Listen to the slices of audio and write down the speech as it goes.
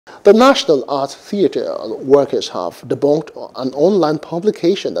The National Arts Theatre workers have debunked an online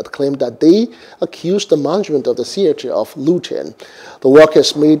publication that claimed that they accused the management of the theatre of looting. The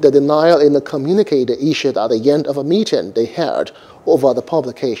workers made the denial in a communique they issued at the end of a meeting they held over the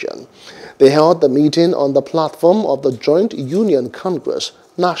publication. They held the meeting on the platform of the Joint Union Congress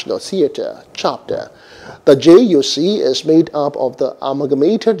National Theatre Chapter. The JUC is made up of the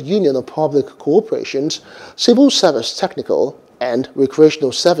Amalgamated Union of Public Corporations, Civil Service Technical, and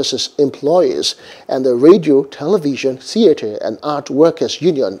Recreational Services Employees, and the Radio, Television, Theatre and Art Workers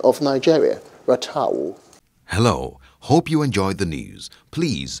Union of Nigeria, RATAU. Hello, hope you enjoyed the news.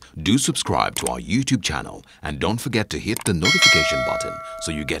 Please do subscribe to our YouTube channel and don't forget to hit the notification button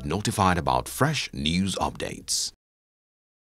so you get notified about fresh news updates.